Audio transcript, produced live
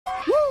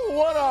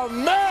what a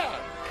man!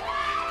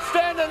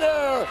 Standing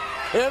there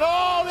in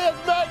all his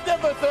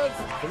magnificence.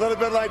 A little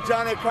bit like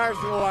Johnny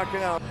Carson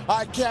walking out.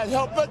 I can't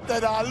help it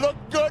that I look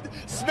good,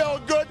 smell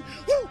good,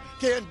 woo,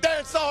 can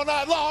dance all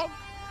night long.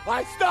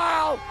 I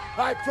style,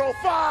 I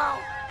profile,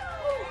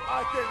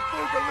 I can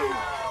boogaloo,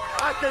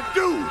 I can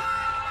do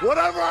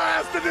whatever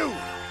I have to do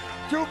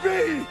to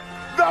be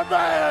the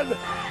man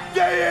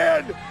day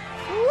in,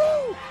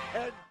 woo!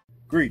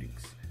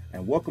 Greetings,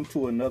 and welcome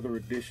to another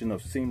edition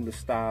of Seamless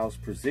Styles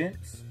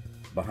Presents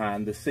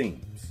Behind the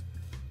Seams.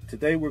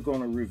 Today we're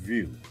going to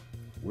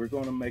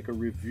make a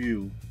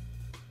review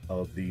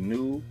of the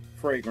new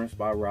fragrance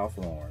by Ralph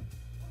Lauren,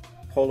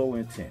 Polo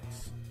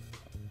Intense.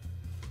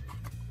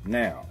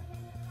 Now,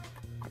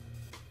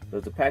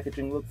 does the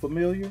packaging look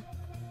familiar?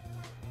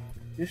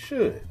 It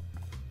should.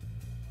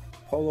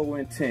 Polo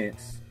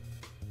Intense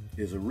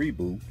is a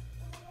reboot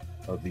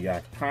of the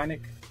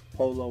iconic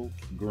Polo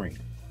Green.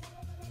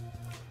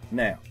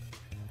 Now,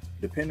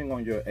 depending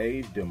on your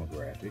age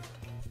demographic,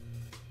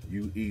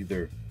 you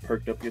either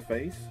perked up your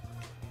face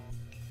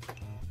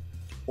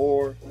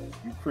or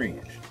you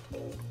cringed.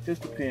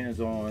 Just depends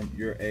on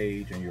your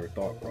age and your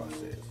thought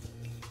process.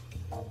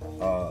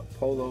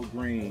 Polo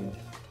Green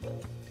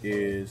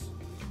is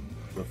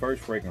the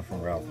first fragrance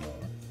from Ralph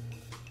Lauren,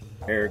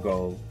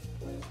 ergo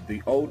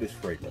the oldest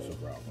fragrance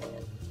of Ralph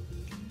Lauren.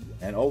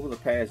 And over the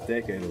past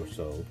decade or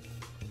so,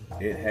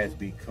 it has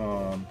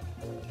become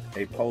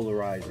a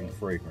polarizing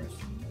fragrance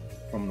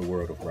from the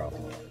world of Ralph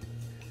Lauren.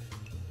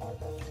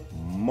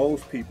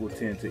 Most people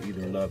tend to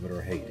either love it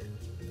or hate it,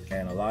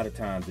 and a lot of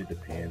times it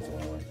depends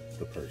on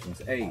the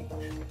person's age.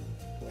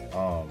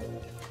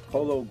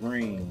 Polo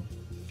Green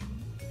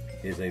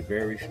is a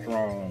very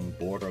strong,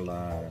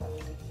 borderline,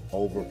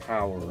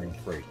 overpowering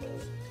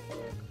fragrance.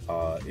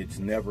 It's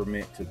never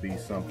meant to be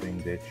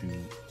something that you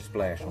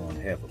splash on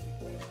heavily.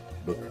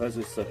 Because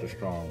it's such a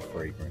strong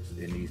fragrance,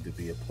 it needs to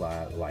be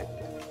applied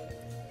lightly.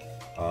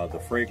 The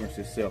fragrance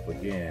itself,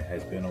 again,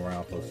 has been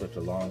around for such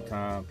a long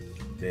time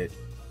that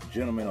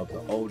gentlemen of the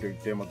older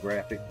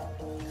demographic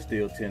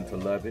still tend to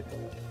love it.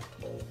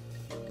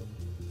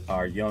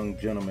 Our young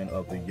gentlemen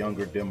of the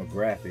younger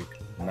demographic,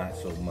 not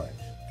so much.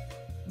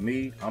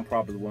 Me, I'm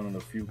probably one of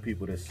the few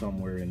people that's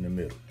somewhere in the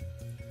middle.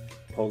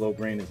 Polo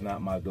Green is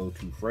not my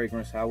go-to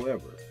fragrance.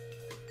 However,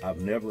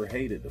 I've never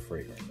hated the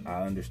fragrance.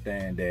 I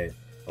understand that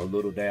a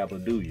little dab will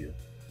do you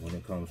when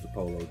it comes to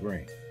Polo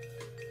Green.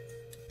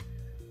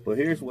 But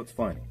here's what's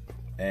funny,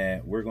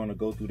 and we're going to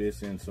go through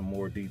this in some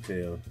more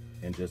detail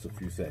in just a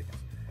few seconds.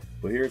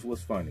 But here's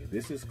what's funny.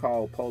 This is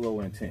called Polo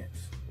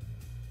Intense.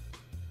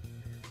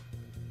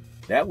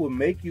 That would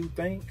make you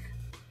think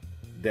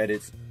that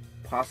it's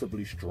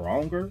possibly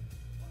stronger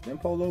than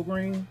Polo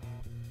Green.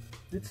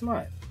 It's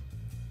not.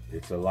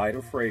 It's a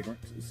lighter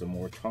fragrance. It's a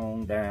more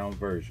toned down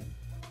version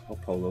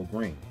of Polo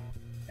Green,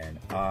 and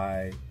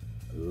I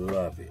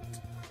love it.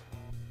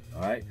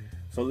 All right,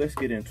 so let's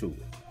get into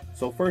it.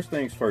 So first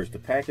things first, the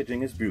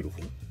packaging is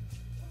beautiful.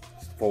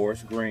 It's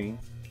forest green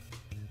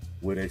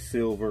with a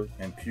silver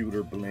and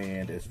pewter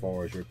blend as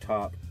far as your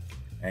top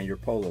and your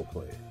polo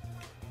plaid.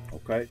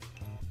 Okay,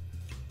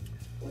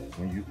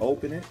 when you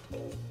open it,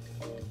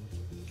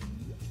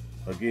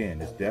 again,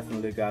 it's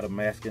definitely got a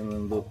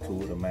masculine look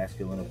to it, a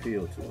masculine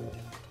appeal to it.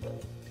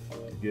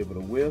 You give it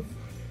a whiff,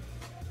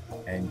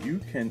 and you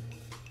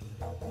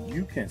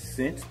can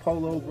sense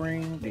Polo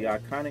Green, the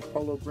iconic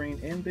Polo Green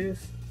in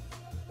this,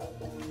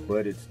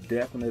 but it's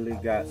definitely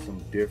got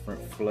some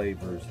different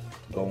flavors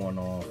going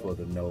on for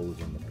the nose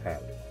and the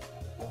palate.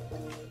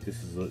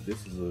 This is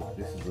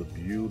a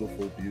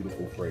beautiful,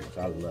 beautiful fragrance.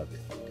 I love it.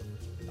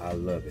 I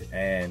love it.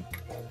 And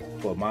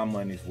for my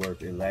money's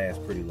worth, it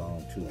lasts pretty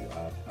long too.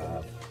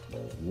 I've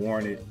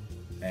worn it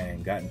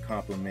and gotten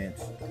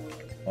compliments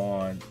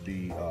on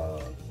the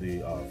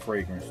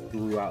fragrance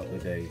throughout the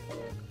day,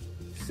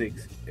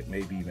 6,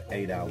 maybe even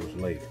 8 hours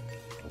later.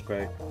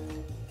 Okay,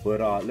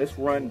 but let's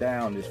run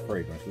down this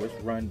fragrance. Let's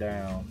run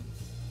down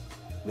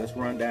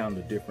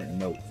the different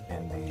notes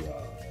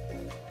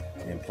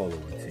in Polo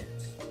Intense.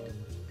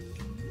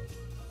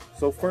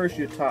 So first,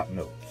 your top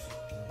notes.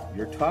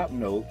 Your top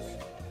notes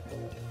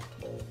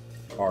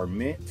are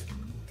mint,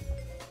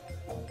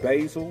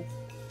 basil,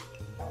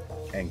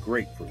 and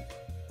grapefruit.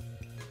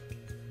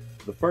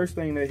 The first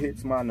thing that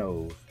hits my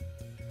nose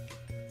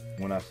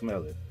when I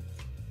smell it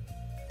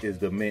is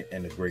the mint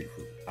and the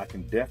grapefruit. I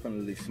can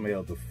definitely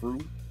smell the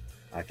fruit.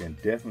 I can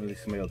definitely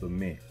smell the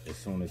mint as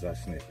soon as I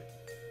sniff it.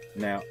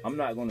 Now, I'm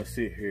not going to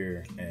sit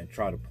here and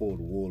try to pull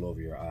the wool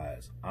over your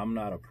eyes. I'm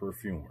not a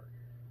perfumer.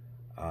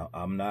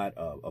 I'm not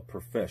a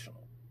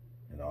professional.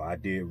 You know, I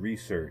did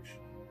research,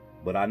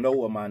 but I know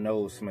what my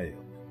nose smells.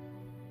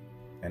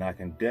 And I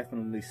can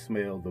definitely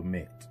smell the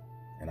mint.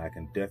 And I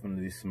can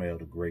definitely smell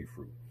the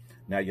grapefruit.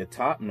 Now, your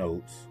top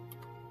notes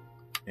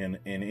in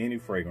any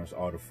fragrance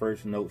are the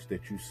first notes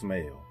that you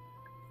smell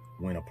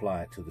when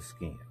applied to the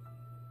skin.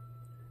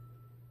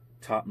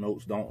 Top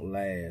notes don't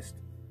last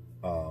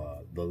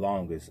the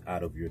longest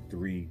out of your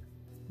 3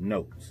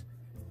 notes,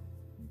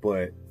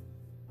 but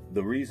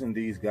the reason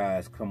these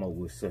guys come up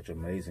with such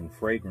amazing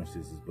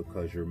fragrances is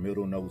because your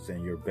middle notes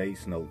and your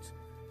base notes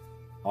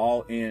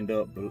all end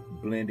up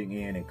blending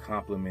in and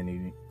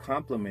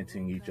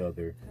complementing each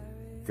other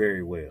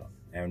very well.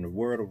 And in the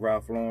word of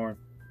Ralph Lauren,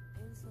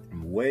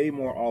 way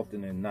more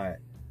often than not,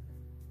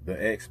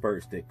 the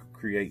experts that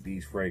create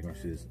these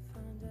fragrances,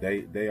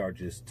 they are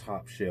just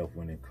top shelf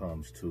when it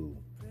comes to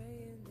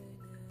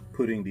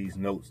putting these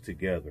notes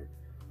together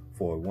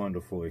for a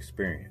wonderful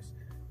experience.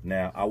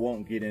 Now, I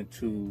won't get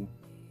into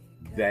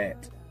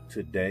that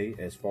today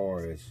as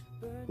far as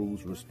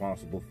who's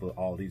responsible for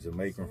all these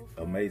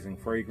amazing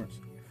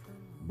fragrance,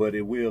 but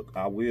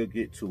I will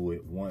get to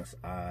it once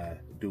I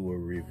do a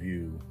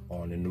review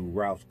on the new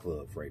Ralph's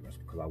Club fragrance,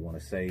 because I want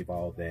to save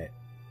all that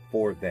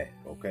for that,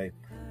 okay?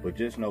 But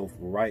just know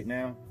for right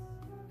now,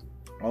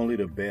 only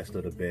the best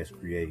of the best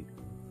create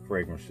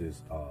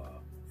fragrances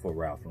for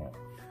Ralph Lauren.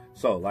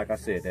 So, like I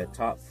said, that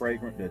top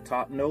fragrance, the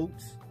top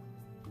notes,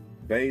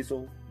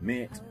 basil,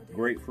 mint,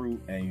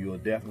 grapefruit, and you'll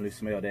definitely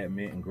smell that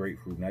mint and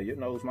grapefruit. Now, your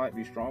nose might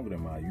be stronger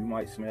than mine. You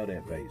might smell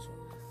that basil.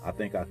 I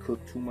think I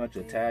cooked too much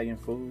Italian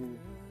food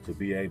to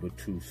be able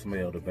to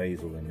smell the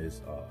basil in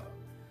this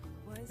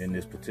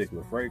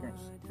particular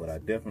fragrance, but I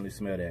definitely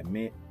smell that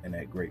mint and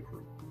that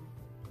grapefruit.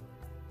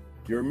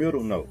 Your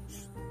middle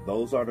notes,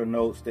 those are the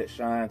notes that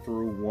shine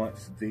through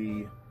once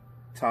the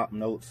top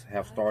notes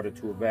have started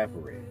to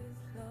evaporate.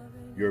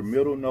 Your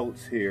middle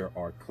notes here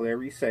are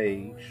clary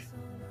sage,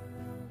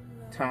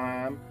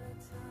 thyme,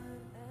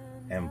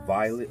 and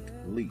violet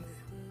leaf.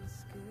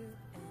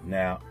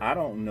 Now, I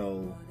don't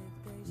know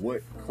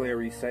what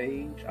clary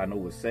sage, I know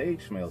what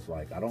sage smells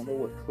like. I don't know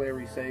what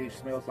clary sage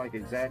smells like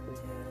exactly.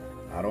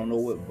 I don't know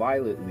what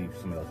violet leaf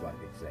smells like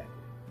exactly.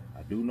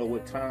 I do know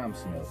what thyme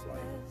smells like.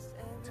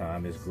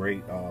 Thyme is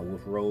great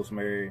with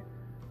rosemary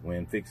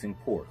when fixing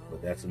pork,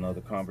 but that's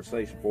another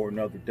conversation for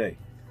another day.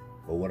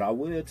 But what I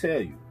will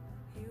tell you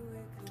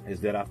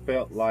is that I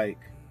felt like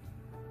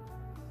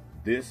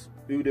this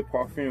eau de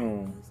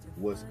parfum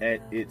was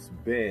at its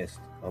best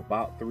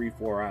about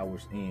 3-4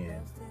 hours in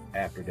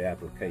after the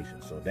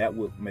application. So that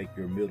would make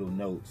your middle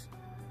notes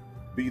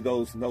be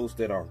those notes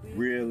that are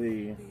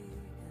really,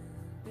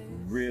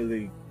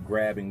 really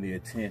grabbing the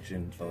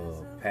attention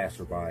of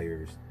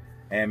passerbyers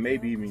and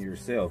maybe even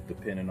yourself,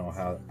 depending on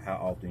how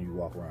often you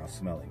walk around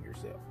smelling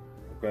yourself,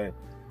 okay?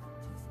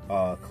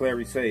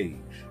 Clary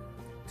sage,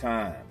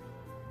 thyme,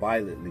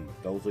 violet leaf,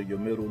 those are your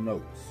middle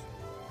notes.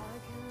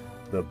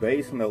 The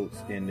base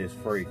notes in this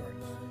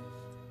fragrance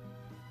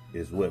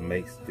is what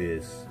makes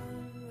this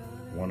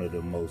one of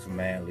the most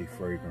manly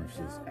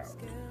fragrances out.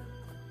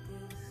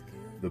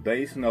 The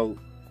base notes,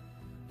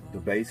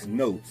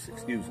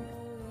 excuse me,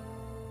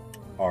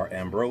 are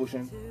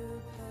ambrosia,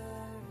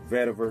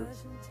 vetiver,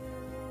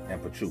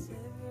 and patchouli.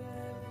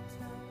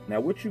 Now,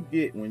 what you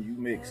get when you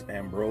mix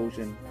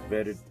ambrosia,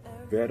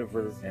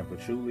 vetiver, and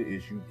patchouli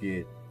is you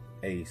get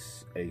a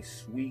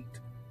sweet,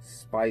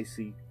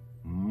 spicy,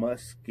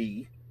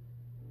 musky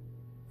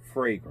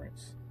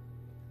fragrance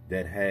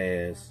that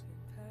has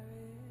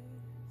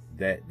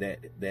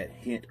that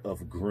hint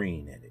of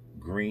green in it.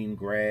 Green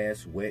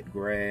grass, wet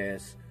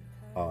grass,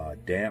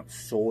 damp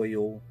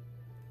soil.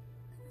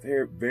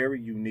 They're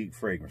very unique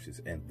fragrances,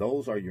 and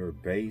those are your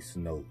base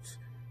notes.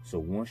 So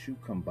once you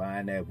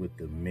combine that with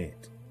the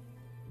mint,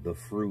 the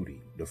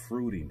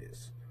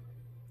fruitiness,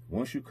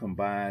 once you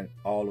combine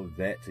all of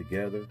that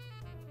together,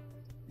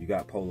 you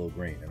got Polo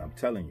Green. And I'm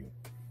telling you,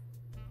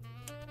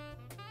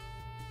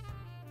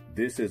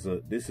 this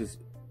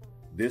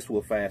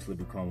will fastly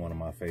become one of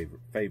my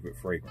favorite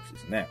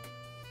fragrances. Now,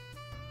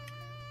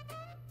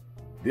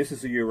 this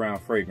is a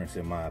year-round fragrance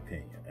in my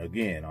opinion.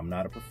 Again, I'm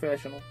not a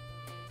professional.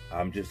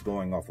 I'm just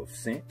going off of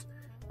scent.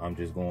 I'm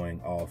just going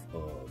off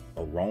of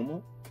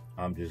aroma.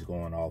 I'm just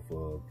going off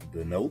of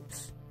the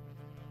notes.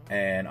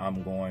 And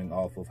I'm going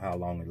off of how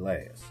long it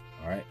lasts.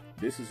 All right.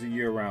 This is a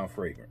year-round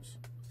fragrance.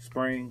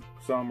 Spring,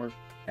 summer,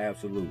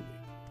 absolutely.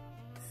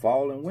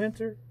 Fall and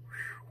winter,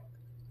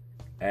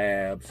 whew,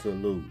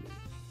 absolutely.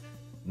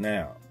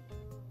 Now,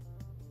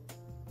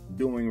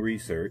 doing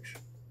research,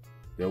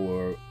 there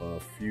were a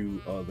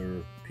few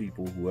other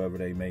people, whoever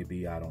they may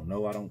be, I don't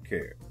know, I don't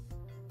care,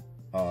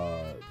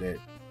 that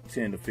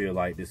tend to feel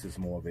like this is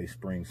more of a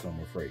spring,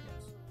 summer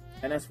fragrance.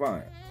 And that's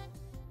fine.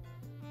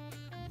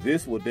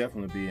 This will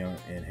definitely be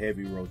in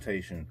heavy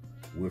rotation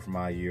with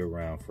my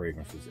year-round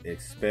fragrances,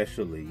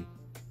 especially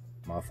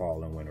my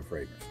fall and winter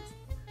fragrances.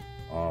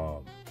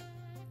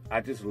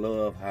 I just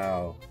love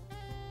how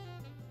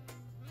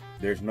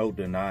there's no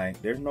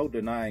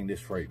denying this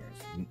fragrance.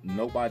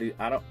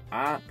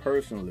 I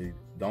personally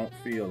don't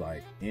feel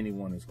like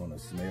anyone is going to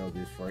smell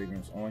this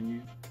fragrance on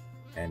you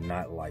and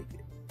not like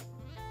it.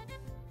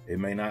 It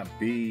may not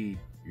be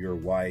your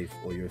wife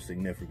or your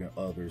significant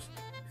other's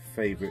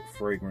favorite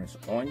fragrance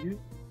on you.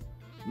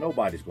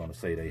 Nobody's going to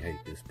say they hate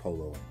this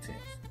Polo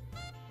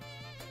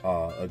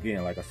Intense.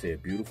 Again, like I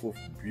said, beautiful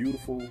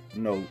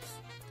notes,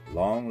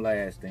 long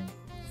lasting,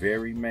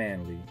 very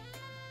manly,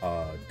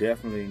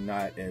 definitely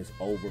not as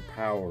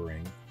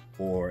overpowering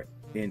or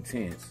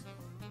intense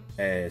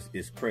as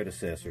its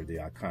predecessor, the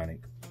iconic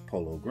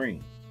Polo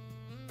green.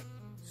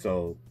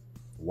 So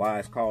why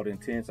it's called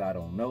Intense, I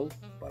don't know,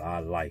 but I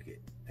like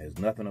it. There's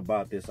nothing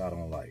about this I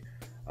don't like.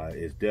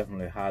 It's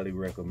definitely highly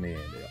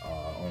recommended.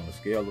 On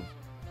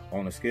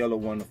a scale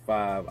of 1 to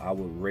 5, I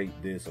would rate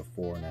this a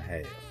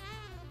 4.5.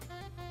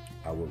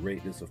 I would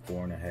rate this a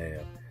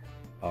 4.5.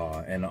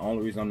 And the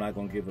only reason I'm not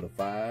gonna give it a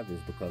 5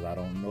 is because I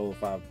don't know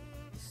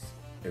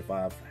if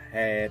I've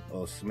had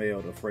or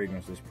smelled a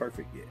fragrance that's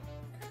perfect yet.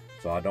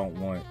 So I don't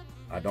want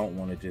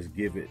to just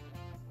give it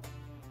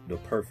the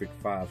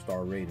perfect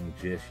 5-star rating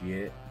just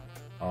yet.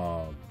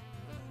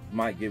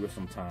 Might give it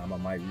some time. I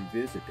might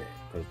revisit that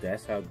because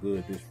that's how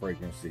good this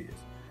fragrance is.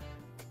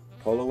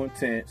 Polo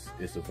Intense.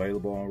 It's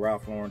available on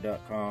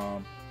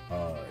RalphLauren.com.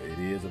 It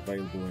is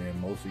available in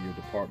most of your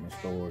department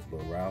stores, but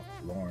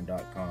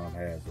RalphLauren.com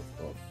has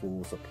a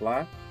full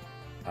supply.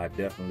 I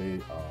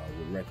definitely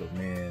would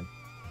recommend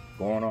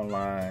going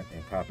online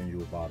and copying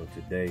you a bottle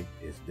today.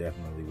 It's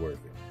definitely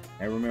worth it.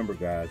 And remember,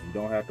 guys, you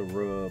don't have to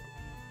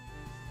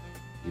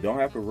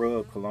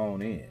rub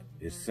cologne in.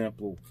 It's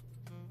simple.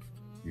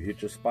 You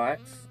hit your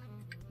spots,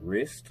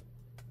 wrist.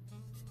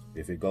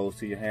 If it goes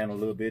to your hand a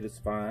little bit, it's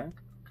fine.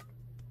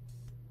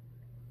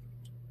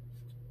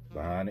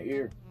 Behind the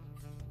ear.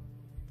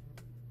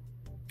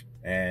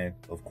 And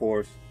of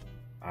course,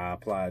 I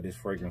applied this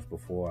fragrance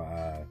before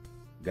I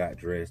got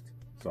dressed,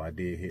 so I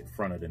did hit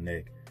front of the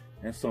neck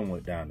and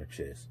somewhat down the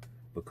chest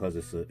because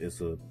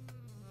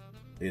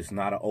it's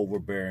not an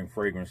overbearing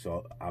fragrance,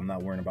 so I'm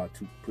not worrying about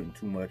putting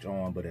too much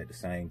on, but at the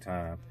same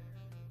time,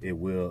 it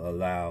will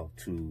allow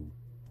to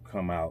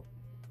come out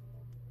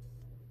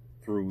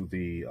through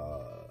the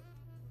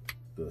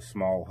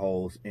small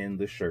holes in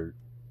the shirt.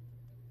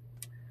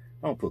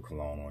 Don't put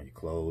cologne on your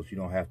clothes. You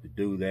don't have to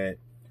do that.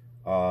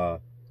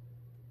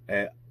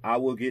 I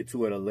will get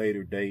to at a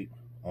later date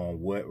on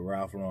what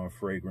Ralph Lauren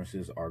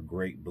fragrances are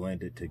great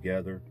blended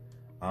together.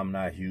 I'm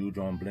not huge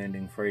on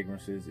blending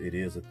fragrances. It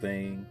is a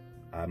thing.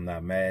 I'm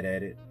not mad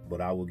at it,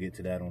 but I will get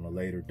to that on a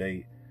later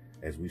date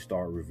as we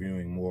start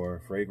reviewing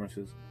more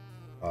fragrances.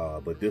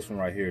 But this one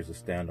right here is a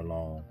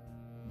standalone.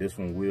 This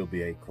one will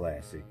be a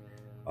classic.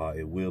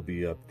 It will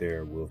be up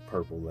there with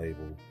Purple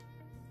Label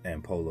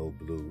and Polo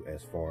Blue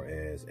as far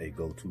as a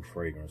go-to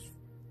fragrance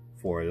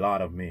for a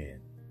lot of men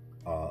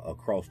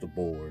across the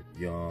board,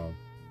 young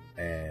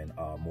and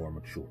more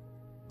mature.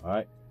 All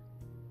right,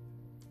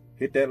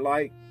 hit that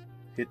like,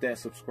 hit that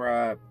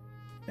subscribe,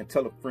 and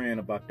tell a friend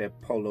about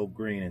that Polo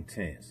Green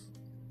Intense.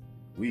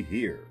 We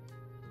here.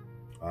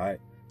 All right,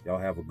 y'all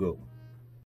have a good one.